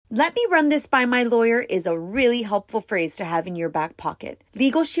Let me run this by my lawyer is a really helpful phrase to have in your back pocket.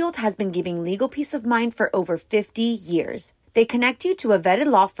 Legal Shield has been giving legal peace of mind for over 50 years. They connect you to a vetted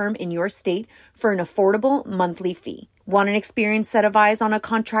law firm in your state for an affordable monthly fee. Want an experienced set of eyes on a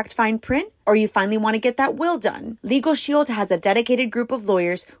contract fine print? Or you finally want to get that will done? Legal Shield has a dedicated group of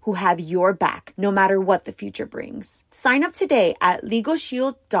lawyers who have your back, no matter what the future brings. Sign up today at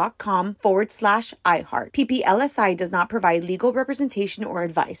LegalShield.com/iHeart. PPLSI does not provide legal representation or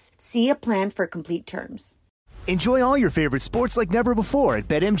advice. See a plan for complete terms. Enjoy all your favorite sports like never before at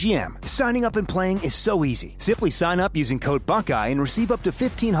BetMGM. Signing up and playing is so easy. Simply sign up using code Buckeye and receive up to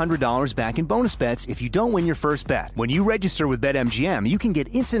 $1,500 back in bonus bets if you don't win your first bet. When you register with BetMGM, you can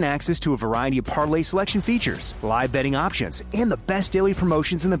get instant access to a variety of parlay selection features, live betting options, and the best daily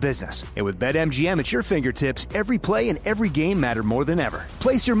promotions in the business. And with BetMGM at your fingertips, every play and every game matter more than ever.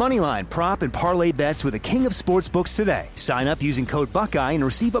 Place your moneyline, prop, and parlay bets with the king of sportsbooks today. Sign up using code Buckeye and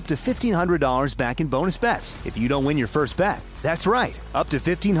receive up to $1,500 back in bonus bets if you don't win your first bet. That's right, up to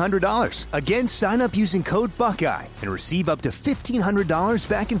 $1,500. Again, sign up using code Buckeye and receive up to $1,500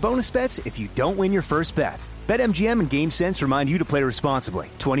 back in bonus bets if you don't win your first bet. BetMGM and GameSense remind you to play responsibly.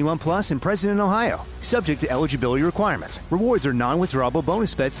 21 plus and present in Ohio. Subject to eligibility requirements. Rewards are non-withdrawable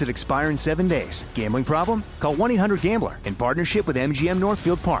bonus bets that expire in 7 days. Gambling problem? Call 1-800-GAMBLER in partnership with MGM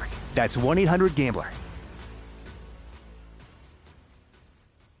Northfield Park. That's 1-800-GAMBLER.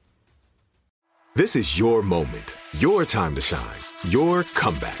 This is your moment, your time to shine, your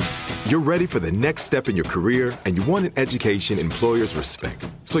comeback. You're ready for the next step in your career, and you want an education employers respect.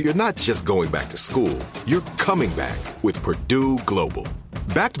 So you're not just going back to school, you're coming back with Purdue Global.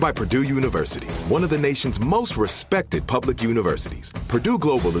 Backed by Purdue University, one of the nation's most respected public universities, Purdue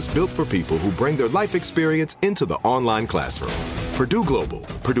Global is built for people who bring their life experience into the online classroom. Purdue Global,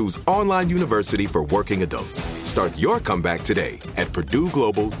 Purdue's online university for working adults. Start your comeback today at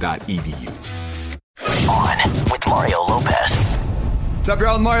purdueglobal.edu. On with Mario Lopez. What's up,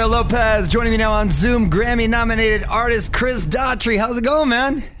 y'all? Mario Lopez joining me now on Zoom. Grammy-nominated artist Chris Daughtry. How's it going,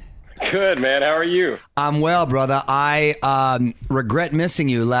 man? Good, man. How are you? I'm well, brother. I regret missing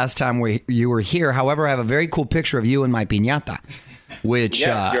you last time you were here. However, I have a very cool picture of you in my piñata, which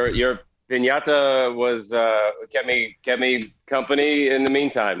yes, your piñata was kept me company in the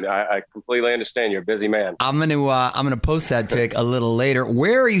meantime. I completely understand. You're a busy man. I'm gonna post that pic a little later.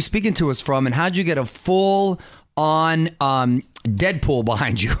 Where are you speaking to us from, and how'd you get a full on Deadpool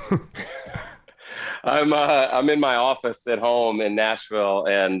behind you? I'm in my office at home in Nashville,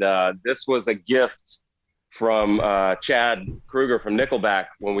 and this was a gift from Chad Kruger from Nickelback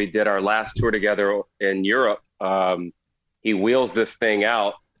when we did our last tour together in Europe. He wheels this thing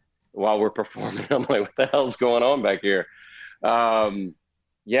out while we're performing. I'm like, what the hell's going on back here?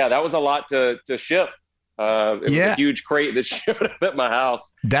 Yeah, that was a lot to ship. It was a huge crate that showed up at my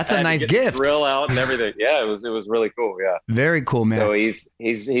house. That's a nice gift. Grill out and everything. Yeah, it was really cool. Yeah, very cool, man. So he's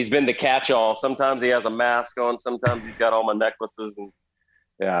been the catch-all. Sometimes he has a mask on. Sometimes he's got all my necklaces and.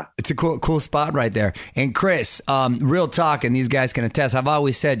 Yeah, it's a cool spot right there. And Chris, real talk, and these guys can attest. I've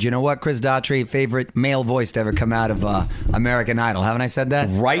always said, you know what, Chris Daughtry, favorite male voice to ever come out of American Idol. Haven't I said that?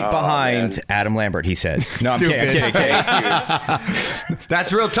 Right behind Adam Lambert, he says. No, I'm kidding.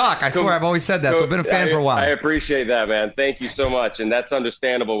 That's real talk. I swear, I've always said that. So I've been a fan for a while. I appreciate that, man. Thank you so much. And that's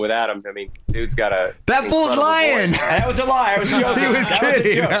understandable with Adam. I mean, dude's got a that fool's lying. That was a lie. I was joking. He was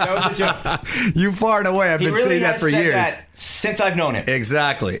kidding. That was a joke. You far and away. I've been saying that for years. That since I've known him.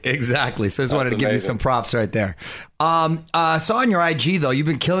 Exactly. So I just wanted to give you some props right there. Saw on your IG, though, you've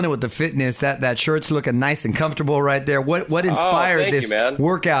been killing it with the fitness. That shirt's looking nice and comfortable right there. What inspired this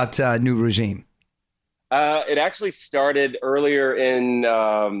workout new regime? It actually started earlier in,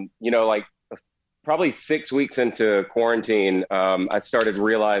 like probably 6 weeks into quarantine. I started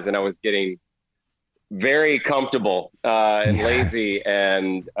realizing I was getting very comfortable and lazy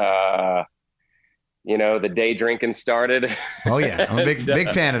and the day drinking started. Oh yeah. I'm a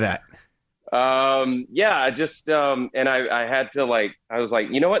big fan of that. I just, and I had to I was like,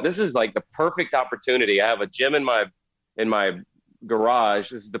 you know what, this is like the perfect opportunity. I have a gym in my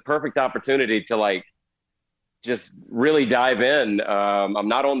garage. This is the perfect opportunity to just really dive in. I'm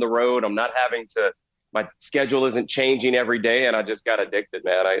not on the road. I'm not having to, my schedule isn't changing every day. And I just got addicted,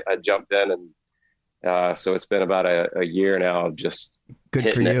 man. I jumped in and, so it's been about a year now of just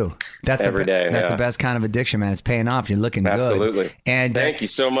good for you. That's every day. That's the best kind of addiction, man. It's paying off. You're looking good. Absolutely. And thank you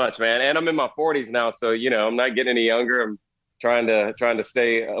so much, man. And I'm in my 40s now, so I'm not getting any younger. I'm trying to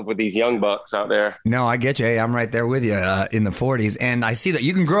stay up with these young bucks out there. No, I get you. Hey, I'm right there with you in the 40s, and I see that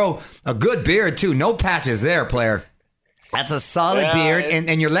you can grow a good beard too. No patches there, player. That's a solid beard,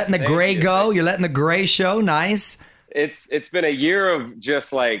 and you're letting the gray go. You're letting the gray show. Nice. it's been a year of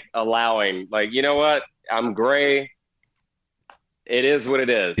just like allowing, like, you know what? I'm gray. It is what it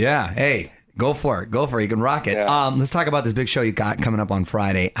is. Yeah. Hey, go for it. Go for it. You can rock it. Yeah. Let's talk about this big show you got coming up on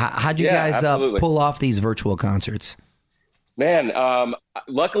Friday. How'd you guys pull off these virtual concerts? Man,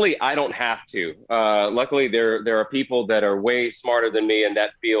 luckily I don't have to. Luckily there are people that are way smarter than me in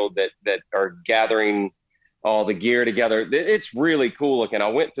that field that are gathering all the gear together. It's really cool looking. I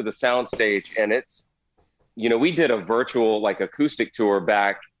went to the soundstage, and it's, you know, we did a virtual like acoustic tour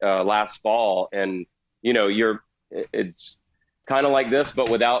back last fall, and you know, it's kind of like this, but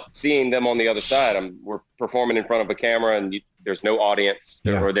without seeing them on the other side. We're performing in front of a camera, and there's no audience,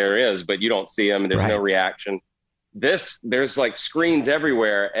 or there is, but you don't see them, and there's no reaction. There's like screens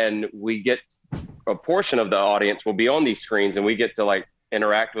everywhere, and we get a portion of the audience will be on these screens, and we get to like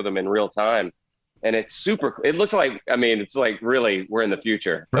interact with them in real time. And it's super, it looks like, I mean, it's like really, we're in the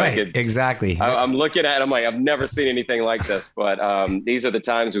future. Right. Like exactly. I'm looking at it, I'm like, I've never seen anything like this, but these are the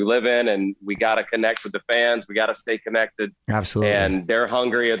times we live in, and we got to connect with the fans. We got to stay connected. Absolutely. And they're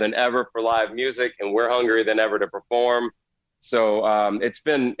hungrier than ever for live music, and we're hungrier than ever to perform. So it's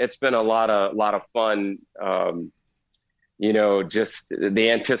been a lot of fun. You know, just the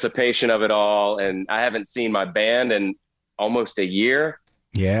anticipation of it all. And I haven't seen my band in almost a year.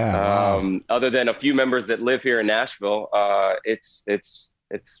 Yeah. Wow. Other than a few members that live here in Nashville, it's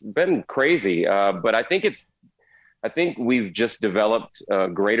been crazy. But I think we've just developed a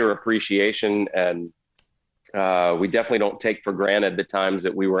greater appreciation, and we definitely don't take for granted the times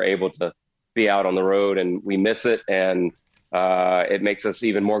that we were able to be out on the road, and we miss it. And it makes us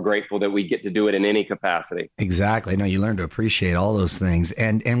even more grateful that we get to do it in any capacity. Exactly. No, you learn to appreciate all those things.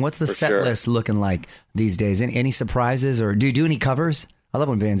 And what's the set list looking like these days? Any surprises, or do you do any covers? I love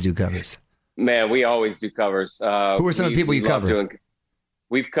when bands do covers. Man, we always do covers. Who are some of the people you cover?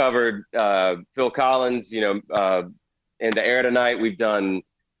 We've covered Phil Collins, you know, In the Air Tonight. We've done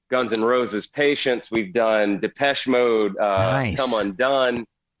Guns N' Roses' Patience. We've done Depeche Mode, nice. Come Undone.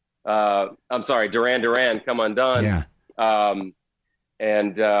 I'm sorry, Duran Duran, Come Undone. Yeah.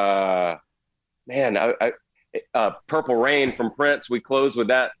 Man, Purple Rain from Prince. We closed with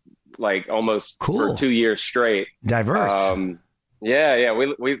that like almost for 2 years straight. Diverse. Yeah.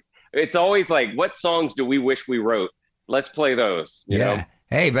 We it's always like, what songs do we wish we wrote? Let's play those. You know?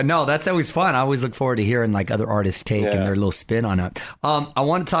 Hey, but no, that's always fun. I always look forward to hearing like other artists take and their little spin on it. I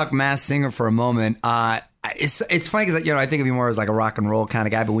want to talk Masked Singer for a moment. It's funny because, you know, I think of you more as like a rock and roll kind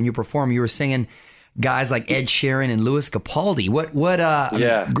of guy, but when you perform, you were singing guys like Ed Sheeran and Lewis Capaldi.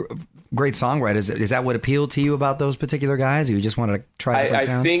 Great songwriters. Is that what appealed to you about those particular guys? Or you just wanted to try different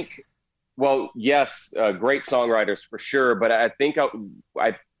sound? I think, well, yes, great songwriters for sure. But I think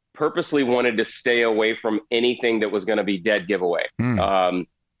I purposely wanted to stay away from anything that was going to be dead giveaway. And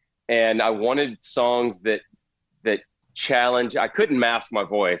I wanted songs that challenge. I couldn't mask my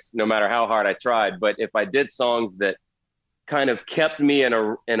voice no matter how hard I tried. But if I did songs that kind of kept me in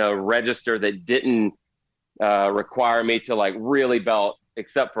a register that didn't require me to like really belt,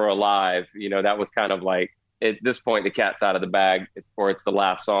 except for Alive, you know, that was kind of like, at this point, the cat's out of the bag. It's the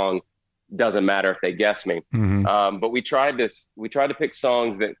last song. Doesn't matter if they guess me. But we tried to pick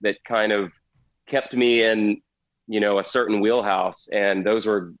songs that kind of kept me in, you know, a certain wheelhouse. And those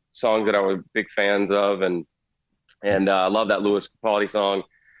were songs that I was big fans of. And I love that Lewis Capaldi song.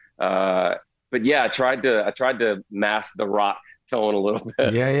 But yeah, I tried to mask the rock tone a little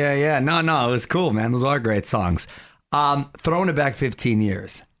bit. Yeah. No, it was cool, man. Those are great songs. Throwing it back 15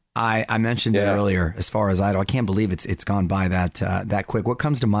 years. I mentioned it earlier as far as I can't believe it's gone by that quick. What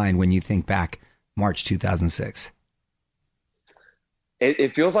comes to mind when you think back March 2006?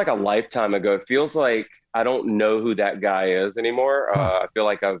 It feels like a lifetime ago. It feels like I don't know who that guy is anymore. I feel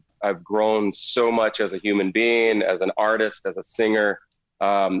like I've grown so much as a human being, as an artist, as a singer.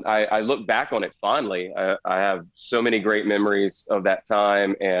 I look back on it fondly. I have so many great memories of that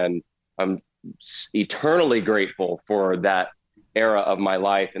time, and I'm eternally grateful for that era of my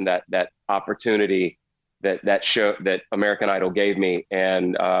life and that opportunity that show that American Idol gave me.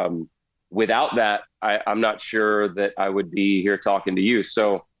 And without that, I'm not sure that I would be here talking to you.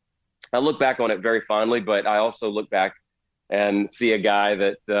 So I look back on it very fondly, but I also look back and see a guy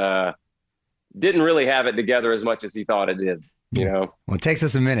that didn't really have it together as much as he thought it did. You know, well, it takes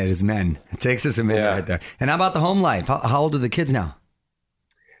us a minute as men. It takes us a minute right there. And how about the home life? How old are the kids now?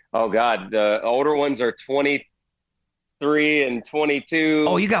 Oh God, the older ones are 23 and 22.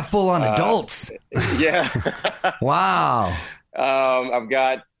 Oh, you got full on adults. Yeah. Wow. I've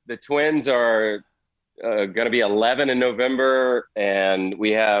got the twins are going to be 11 in November, and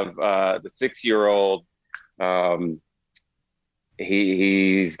we have the 6-year-old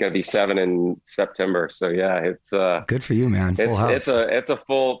he's going to be 7 in September. So yeah, it's good for you, man. Full house. It's a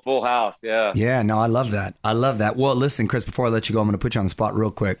full house. Yeah. Yeah. No, I love that. Well, listen, Chris, before I let you go, I'm going to put you on the spot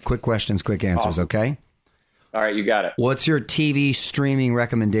real quick. Quick questions, quick answers. Awesome. Okay. All right. You got it. What's your TV streaming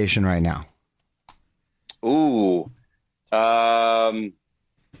recommendation right now? Ooh,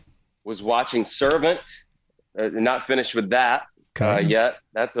 was watching Servant. Not finished with that yet.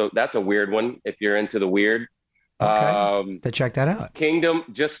 That's a weird one if you're into the weird. Okay. To check that out. Kingdom,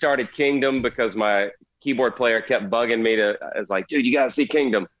 just started Kingdom because my keyboard player kept bugging me I was like, dude, you got to see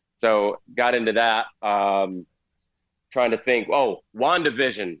Kingdom. So got into that. Trying to think. Oh,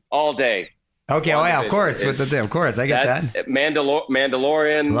 WandaVision all day. Okay. Oh yeah, of course. Of course, I get that.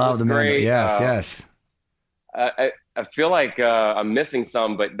 Mandalorian. Love the Mandalorian. Yes. I feel like I'm missing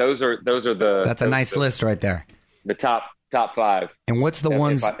some, but those are the. That's a nice list right there. The top 5. And what's the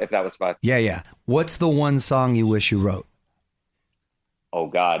ones? If that was 5. Yeah. What's the one song you wish you wrote? Oh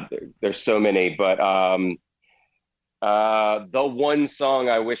God, there's so many, but the one song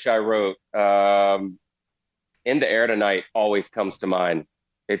I wish I wrote, "In the Air Tonight," always comes to mind.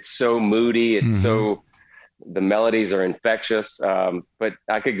 It's so moody. It's so. The melodies are infectious, but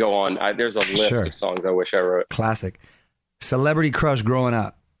I could go on. There's a list of songs I wish I wrote. Classic. Celebrity crush growing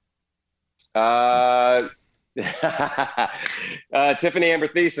up? Tiffany Amber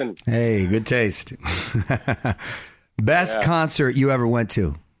Thiessen. Hey, good taste. Best concert you ever went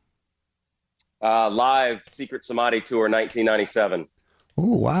to? Live Secret Samadhi Tour 1997.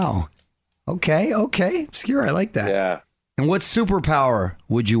 Oh, wow. Okay. Obscure. I like that. Yeah. And what superpower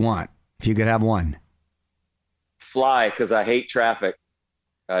would you want if you could have one? Fly, because I hate traffic.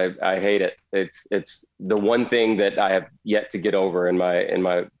 I hate it. It's the one thing that I have yet to get over in my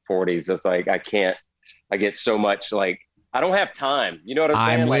 40s. It's like I can't. I get so much like I don't have time. You know what I'm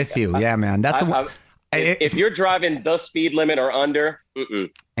saying? I'm with you. Yeah, man. That's if you're driving the speed limit or under,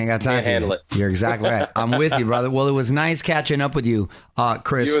 ain't got time to handle it. You're exactly right. I'm with you, brother. Well, it was nice catching up with you,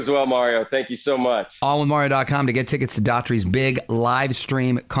 Chris. You as well, Mario. Thank you so much. Allwithmario.com to get tickets to Daughtry's big live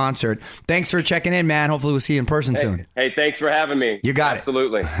stream concert. Thanks for checking in, man. Hopefully we'll see you in person soon. Hey, thanks for having me. You got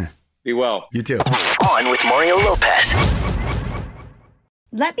Absolutely. Be well. You too. On with Mario Lopez.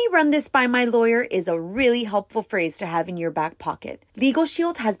 Let me run this by my lawyer is a really helpful phrase to have in your back pocket. Legal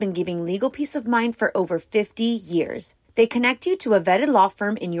Shield has been giving legal peace of mind for over 50 years. They connect you to a vetted law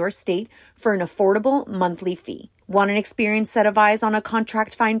firm in your state for an affordable monthly fee. Want an experienced set of eyes on a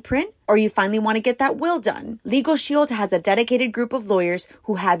contract fine print? Or you finally want to get that will done? Legal Shield has a dedicated group of lawyers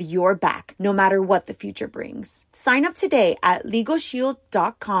who have your back, no matter what the future brings. Sign up today at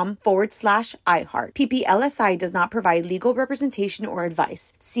LegalShield.com/iHeart. PPLSI does not provide legal representation or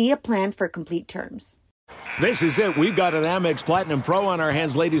advice. See a plan for complete terms. This is it. We've got an Amex Platinum Pro on our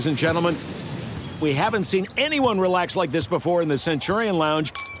hands, ladies and gentlemen. We haven't seen anyone relax like this before in the Centurion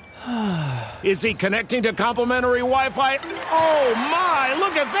Lounge. Is he connecting to complimentary Wi-Fi? Oh, my!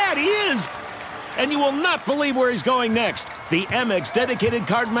 Look at that! He is! And you will not believe where he's going next. The Amex dedicated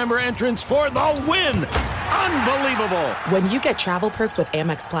card member entrance for the win! Unbelievable! When you get travel perks with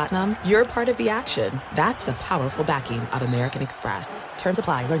Amex Platinum, you're part of the action. That's the powerful backing of American Express. Terms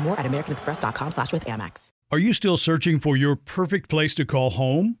apply. Learn more at americanexpress.com/withAmex. Are you still searching for your perfect place to call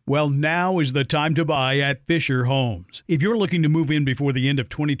home? Well, now is the time to buy at Fisher Homes. If you're looking to move in before the end of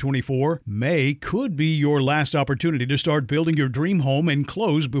 2024, May could be your last opportunity to start building your dream home and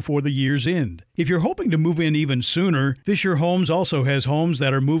close before the year's end. If you're hoping to move in even sooner, Fisher Homes also has homes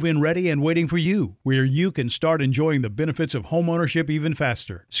that are move-in ready and waiting for you, where you can start enjoying the benefits of homeownership even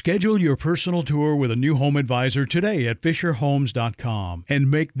faster. Schedule your personal tour with a new home advisor today at FisherHomes.com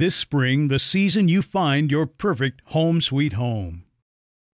and make this spring the season you find your perfect home sweet home.